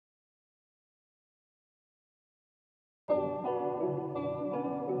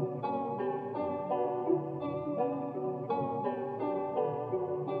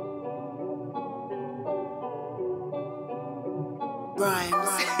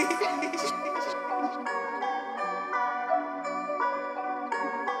Rymez.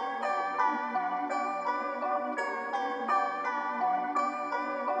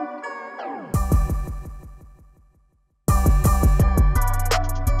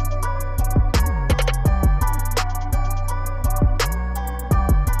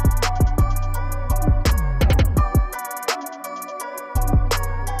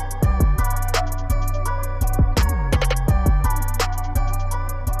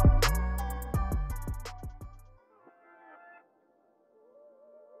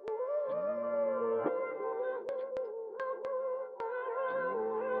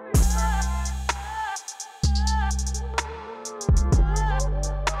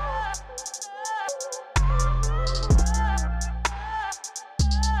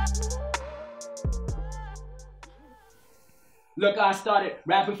 Look, I started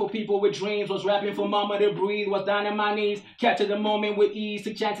rapping for people with dreams, was rapping for mama to breathe, was down on my knees, captured the moment with ease,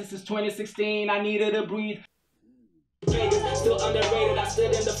 took chances since 2016, I needed to breathe. Still underrated, I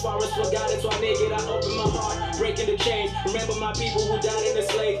stood in the forest, forgot it, so I naked, I opened my heart, breaking the chains, remember my people who died in the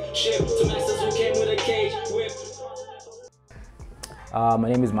slave ship, to masters who came with a cage, whip. My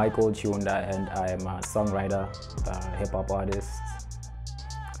name is Michael Chiunda and I am a songwriter, hip-hop artist.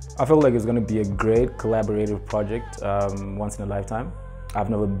 I feel like it's going to be a great collaborative project once in a lifetime. I've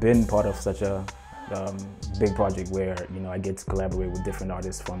never been part of such a big project where I get to collaborate with different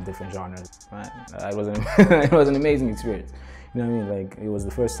artists from different genres. It was an amazing experience. You know what I mean? Like, it was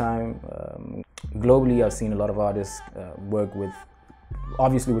the first time. Globally, I've seen a lot of artists work with,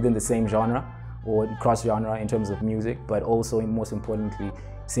 obviously within the same genre or cross-genre in terms of music, but also, and most importantly,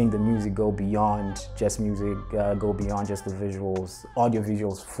 seeing the music go beyond just music, go beyond just the visuals, audio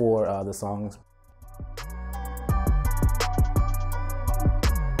visuals for the songs.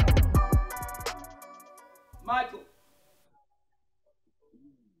 Michael.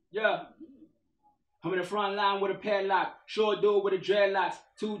 Yeah. I'm in the front line with a padlock, short dude with the dreadlocks,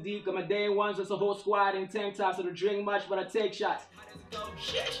 too deep, got my day ones, just a whole squad in tank tops, I don't drink much, but I take shots.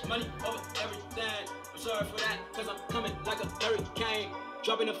 Money over everything, I'm sorry for that, cause I'm coming like a hurricane.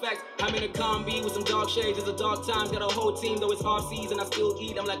 Dropping the facts, I'm in a combi with some dark shades, it's a dark times, got a whole team, though it's half season, I still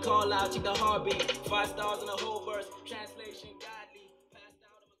eat, I'm like call out, check the heartbeat, 5 stars in the whole verse, translation godly, passed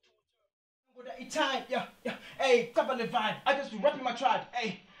out of a time, yeah, hey, top of the vibe, I just be repping my tribe,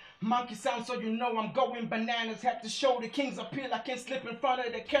 hey. Monkey sound, so you know I'm going bananas. Have to show the kings appeal. I can't slip in front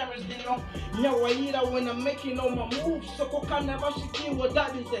of the cameras, Yo, I eat out when I'm making all my moves. Soko Matemai, what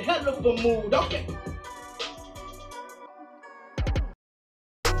that is a hell of a mood. Okay.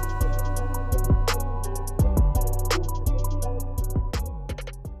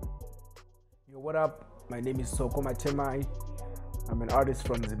 Yo, what up? My name is Soko Matemai. I'm an artist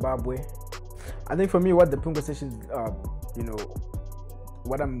from Zimbabwe. I think for me, what the Pungwe Sessions,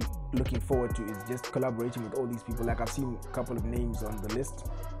 what I'm looking forward to is just collaborating with all these people. Like, I've seen a couple of names on the list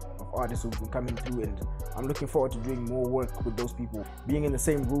of artists who've been coming through, and I'm looking forward to doing more work with those people. Being in the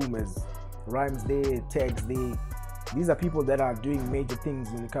same room as Rymez there, Tagz there. These are people that are doing major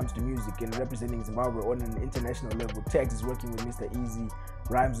things when it comes to music and representing Zimbabwe on an international level. Tagz is working with Mr. Easy.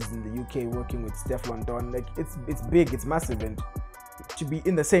 Rymez is in the UK working with Sylent Nqo. Like, it's big, it's massive, and to be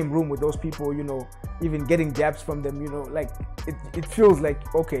in the same room with those people, even getting dabs from them, like it feels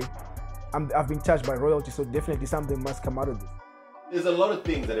like, okay, I've been touched by royalty, so definitely something must come out of this. There's a lot of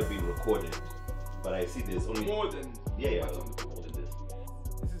things that have been recorded, but I see there's only more than more than this.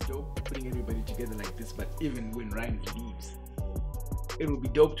 This is dope, putting everybody together like this. But even when Rymez leaves, it will be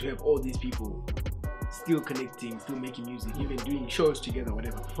dope to have all these people still connecting, still making music, even doing shows together,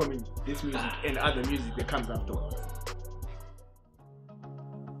 whatever, performing this music and other music that comes afterwards.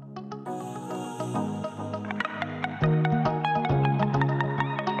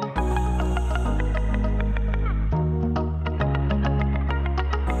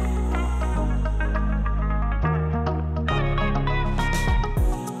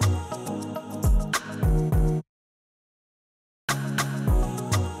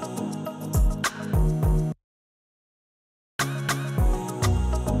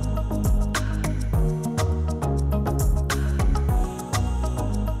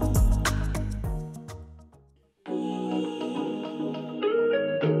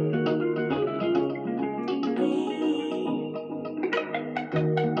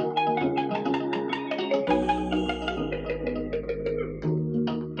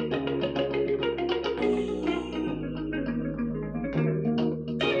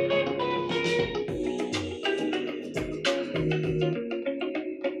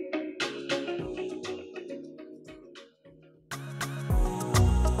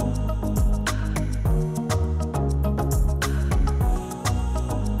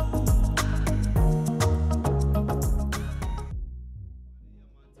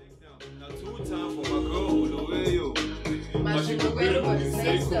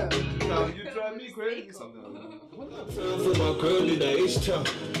 and H-Town.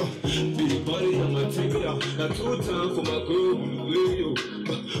 Big body on my takeout. Now 2 times for my girl on the radio.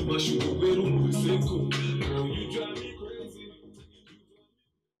 My sugar way to move single. Girl, you drive me crazy.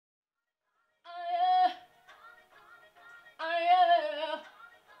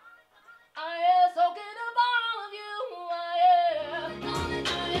 So get up all of you.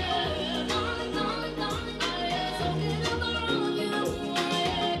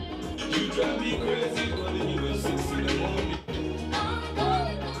 You drive me crazy, calling you at 6 in the morning.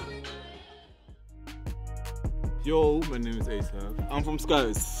 Yo, my name is ASAPH. I'm from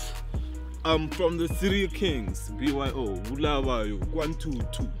Skies. I'm from the City of Kings, BYO, Ulawayo,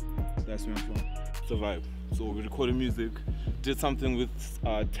 122. That's where I'm from. It's a vibe. So we recorded music, did something with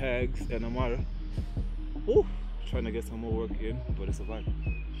Tagz and Ammara. Ooh, trying to get some more work in, but it's a vibe.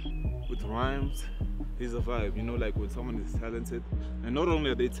 With Rymez, it's a vibe. You know, like when someone is talented, and not only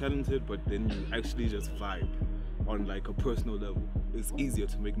are they talented, but then you actually just vibe on like a personal level. It's easier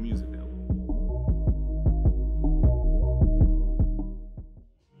to make music that way.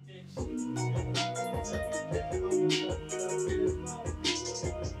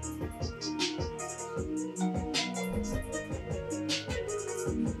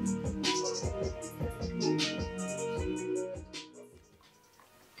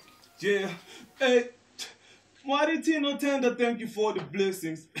 Yeah, hey, Mighty Tino Tender, thank you for the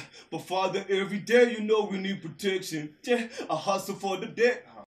blessings. But Father, every day you know we need protection. Yeah, I hustle for the day.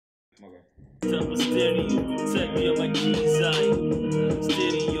 Temper stereo, take me on my keys,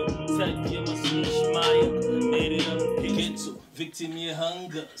 stereo, take me on my sneeze, Maya, made it up, Chengeto, victim your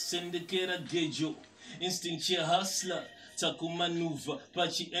hunger, syndicate a gejo, instinct your hustler, taku maneuver,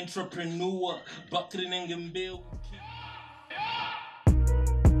 pachi entrepreneur, bakrin and bill.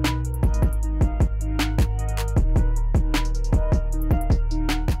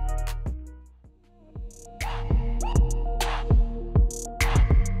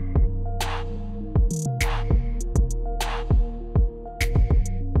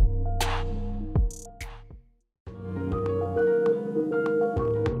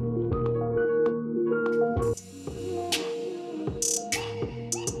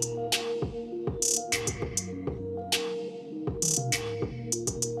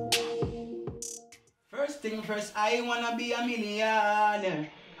 First, I wanna be a millionaire.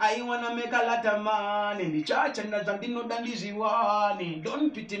 I wanna make a lot of money. The church and the Zandino Dandijiwani.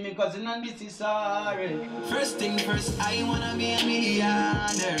 Don't pity me cause this is sorry. First thing first, I wanna be a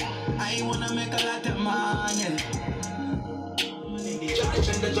millionaire. I wanna make a lot of money. The church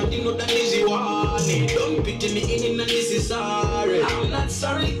and the Zandino Dandijiwani. Don't pity me in this is sorry. I'm not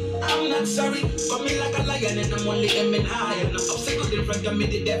sorry. Coming like a lion and I'm only aiming higher. No obstacle in front of me,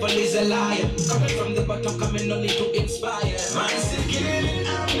 the devil is a liar. Coming from the bottom, coming only to inspire. Man still killing,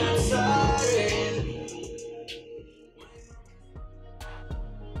 I'm not sorry.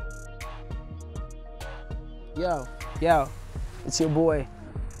 Yo, it's your boy,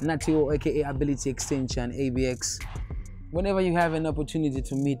 Nutty O, aka Ability Extension, ABX. Whenever you have an opportunity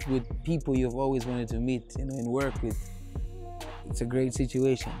to meet with people you've always wanted to meet, and work with, it's a great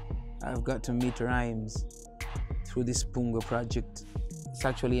situation. I've got to meet Rymez through this Pungwe project. It's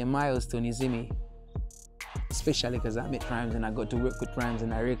actually a milestone, you see me? Especially because I met Rymez and I got to work with Rymez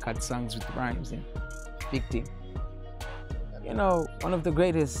and I record songs with Rymez. Big thing. One of the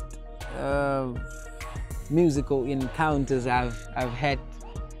greatest musical encounters I've had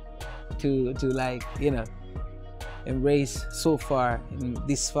to embrace so far,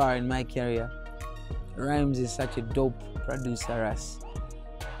 this far in my career. Rymez is such a dope producer,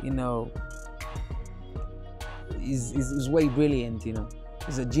 he's way brilliant,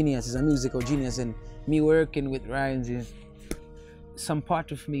 He's a genius, he's a musical genius, and me working with Rymez is some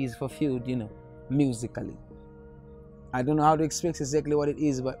part of me is fulfilled, musically. I don't know how to express exactly what it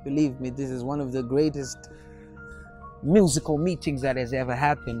is, but believe me, this is one of the greatest musical meetings that has ever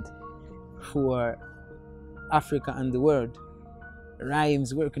happened for Africa and the world.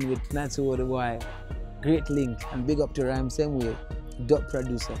 Rymez working with Nutty O, great link, and big up to Rymez same way, dope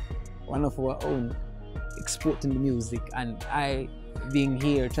producer, one of our own, exporting the music, and I being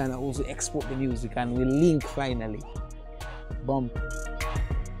here trying to also export the music, and we link finally. Bomb.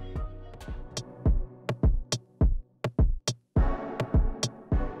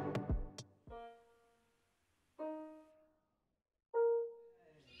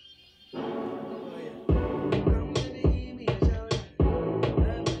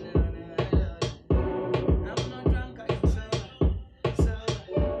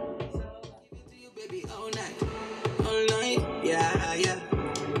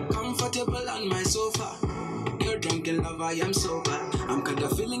 On my sofa, you're drunk in love, I am sober. I'm kinda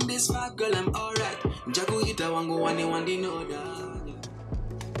feeling this vibe, girl, I'm alright. Jagu yita wangu wani wandi no da.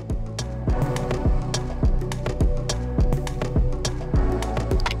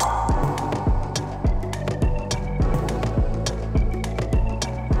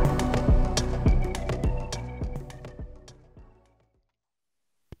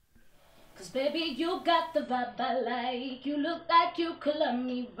 Cause baby, you got the vibe I like. You look like you could love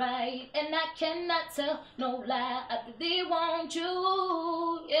me right. And I cannot tell no lie. I really want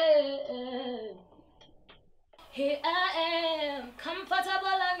you, yeah. Here I am,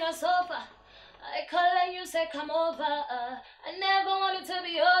 comfortable on your sofa. I call and you say come over. I never wanted to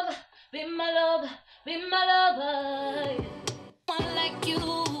be over. Be my lover, be my lover. One like you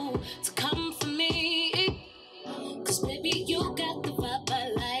to come for me. Cause baby, you got the vibe I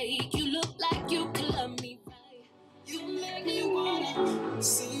like. You look like you could love me right. You make me wanna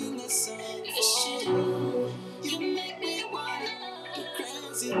sing a song. You should. You make me wanna do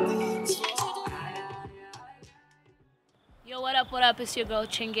crazy things for. Yo, what up, it's your girl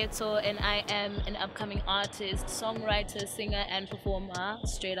Chengeto, and I am an upcoming artist, songwriter, singer, and performer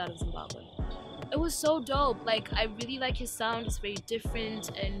straight out of Zimbabwe. It was so dope. Like, I really like his sound. It's very different,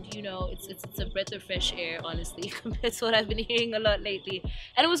 and you know, it's a breath of fresh air, honestly, compared to what I've been hearing a lot lately.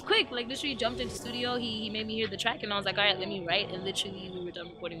 And it was quick. Like, literally jumped into the studio. He made me hear the track, and I was like, all right, let me write. And literally, we were done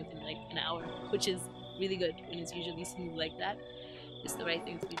recording within like an hour, which is really good when it's usually smooth like that. It's the right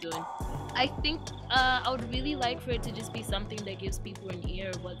thing to be doing. I think I would really like for it to just be something that gives people an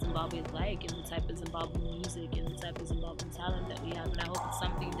ear of what Zimbabwe is like, and the type of Zimbabwean music and the type of Zimbabwean talent that we have. And I hope it's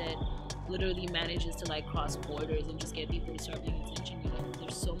something that literally manages to like cross borders and just get people to start paying attention. Because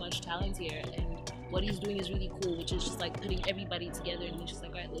there's so much talent here, and what he's doing is really cool, which is just like putting everybody together, and he's just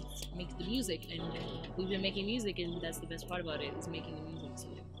like, all right, let's make the music. And we've been making music, and that's the best part about it, is making the music. So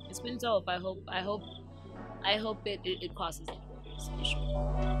it's been dope. I hope it crosses the borders for sure.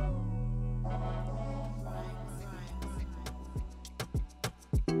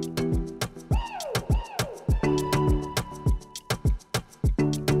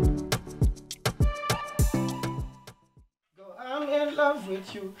 I'm in love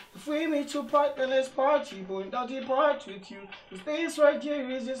with you. If we meet to part, then let's party. But don't depart with you. Cause this right here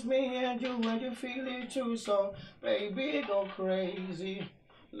is just me and you feel it too. So, baby, go crazy.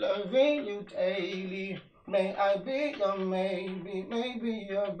 Loving you daily. May I be your maybe, maybe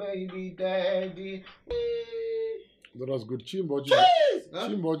your baby daddy. That was good. Chimboji.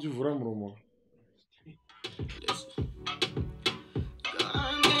 Chimboji Vramromo.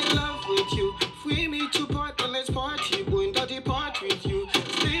 I'm in love with you. If we meet to part, then let's party. Going to depart with you.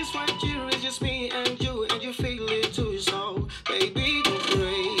 This right here is just me and you feel it too. So, baby, go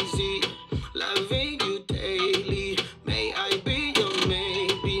crazy. Loving you daily. May I be your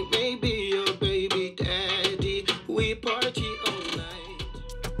maybe, maybe your baby daddy. We party all night.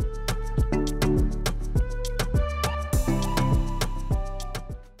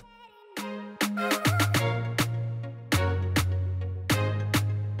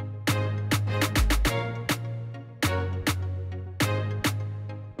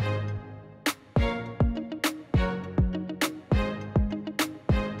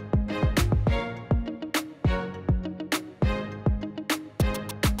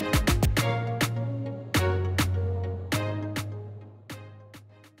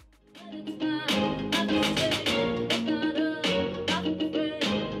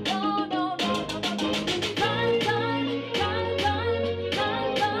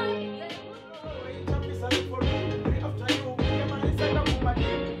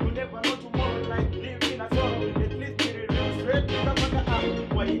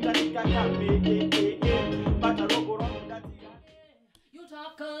 You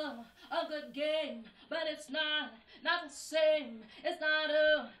talk a good game, but it's not the same. It's not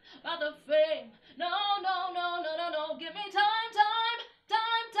about the fame. No. Give me time.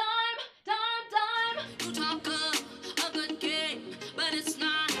 You talk a good game, but it's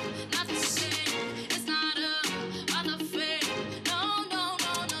not the same. It's not about the fame. No.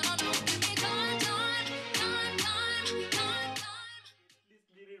 Give me time.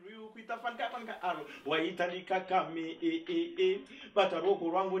 Waitalika kame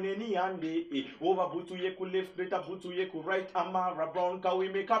bataroko rangu neni ande over butu ye ku left better butu ye ku right Ammara Brown can we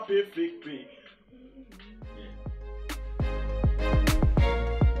make a perfect play.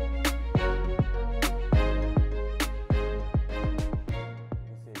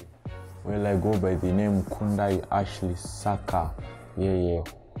 Well, I go by the name Kundai Ashley Saka,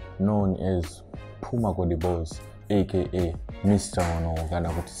 known as Pumacol the Boss, aka Mr. Ono Gana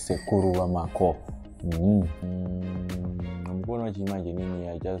Sekuru Wamako. I'm going to imagine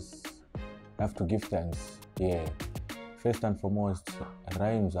I just have to give thanks. First and foremost,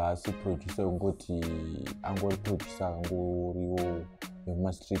 Rymez as a producer, Angol producer,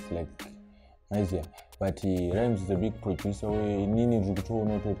 Angol street like Asia. But Rymez is a big producer. Nini Rukuto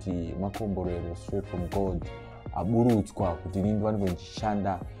Nototi Makomborero straight from God. Aburu Utkwa, Kutinindwan when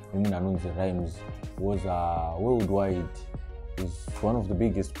Shanda, Rymez was worldwide He's one of the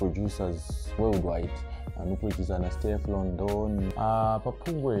biggest producers worldwide. Anoproducer na Steph London.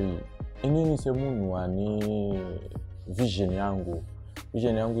 Papungwe, inini semunhu ane vision yangu.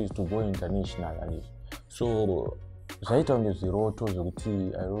 Vision yangu is to go international. So zvaita kunge zviroto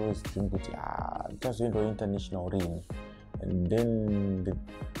zvokuti I always dream kuti ndichazoendawo international rini. And then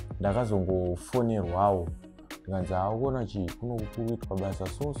ndakazongofonerwawo ndikanzi akuona kunokuitwa basa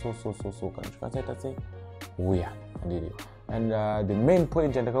so kana chikasaita sei uya ndiri. And the main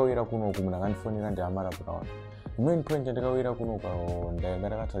point ndakawira kunoku munhu akandifonera ndiAmmara Brown. The main point ndakawira kunoku ndanga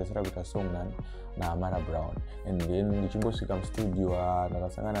ndakatarisira kuita song naAmmara Brown. And then ndichingosvika mustudio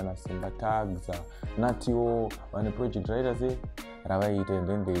ndakasangana na Simba Tagz, Nutty O, vane project raita sei ravaita, and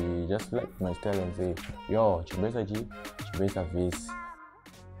then they just like my style and say yo chibesa vesi.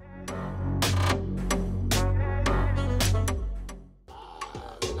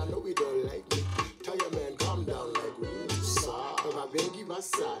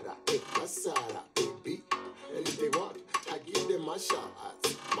 Masara, baby. And if they want, I give them martial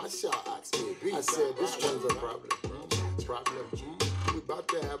arts, baby. I said this one's a problem. We about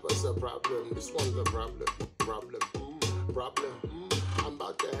to have us a problem. This one's a problem. I'm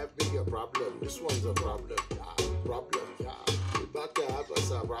about to have me a problem. This one's a problem. We about to have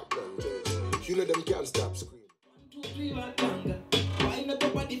us a problem. You know them can't stop screaming. 1, 2, 3, why not the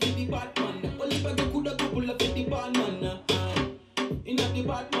body for the bad man? Only if I could have couple of the bad man. In the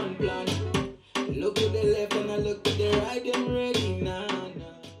Batman plan. Look to the left and I look to the right and ready now.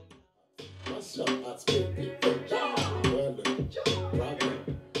 What's up, that's baby?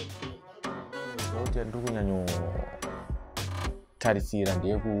 Nauti ndukunyanyo tarisira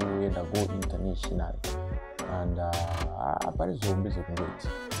ndeyekuenda go international and apari zombi zvekungoita.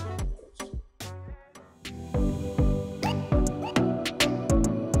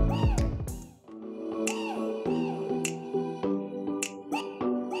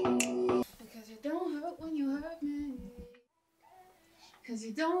 Cause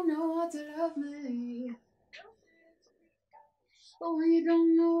you don't know how to love me. Oh, you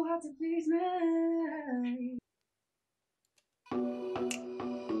don't know how to please me.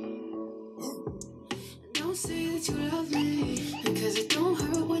 Don't say that you love me, because it don't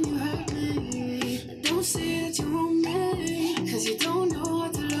hurt when you hurt me. Don't say that you want me, cause you don't know how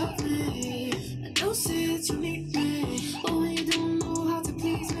to love me. And don't say that you need me, oh, you don't know how to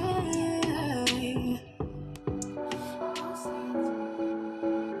please me.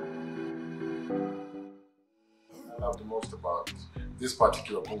 The most about this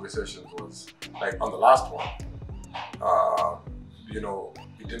particular Pungwe Sessions was like on the last one,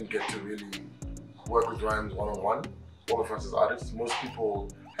 we didn't get to really work with Rymez one-on-one. All of us as artists, most people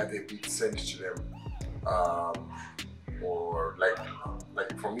had their beats sent to them, or like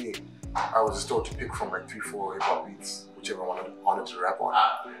for me, I was just told to pick from like 3-4 hip-hop beats, whichever one I wanted to rap on,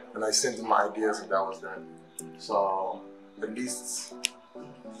 and I sent them my ideas and that was that. So at least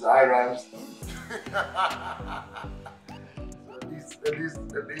I Rymez. At least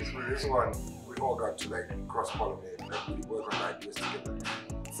with this one, we all got to like cross-pollinate, like really work on ideas together.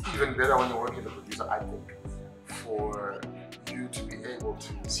 It's even better when you're working with a producer, I think, for you to be able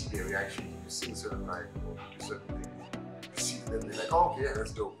to see their reaction. You sing certain night or do certain things, you see them, they're like, oh, okay, yeah,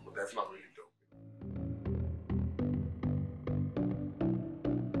 that's dope, but that's not really dope.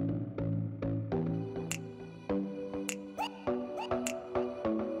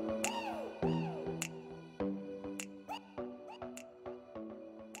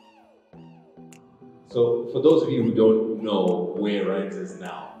 So, for those of you who don't know where Rymez is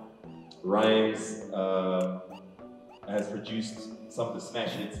now, Rymez has produced some of the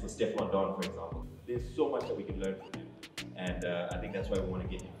smash hits for Steph London, for example. There's so much that we can learn from him, and I think that's why we want to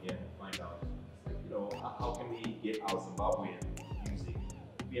get him here and find out, how can we get our Zimbabwean music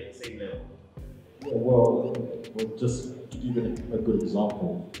to be at the same level? Yeah, well, just to give you a good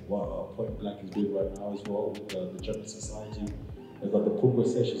example, what Point Blank is doing right now as well with the German Society. They've got the Pungwe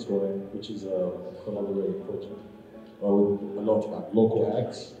Sessions going, which is a collaborative project with a lot of local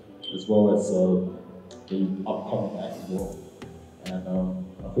acts, as well as the upcoming acts as well. And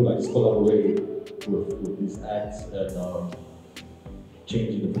I feel like it's collaborating with these acts and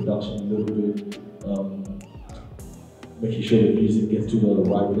changing the production a little bit, making sure the music gets to the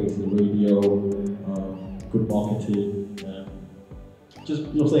right place in the radio, good marketing, and just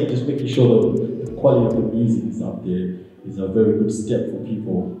just making sure that the quality of the music is up there. Is a very good step for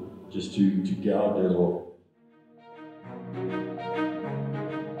people just to get out there as well.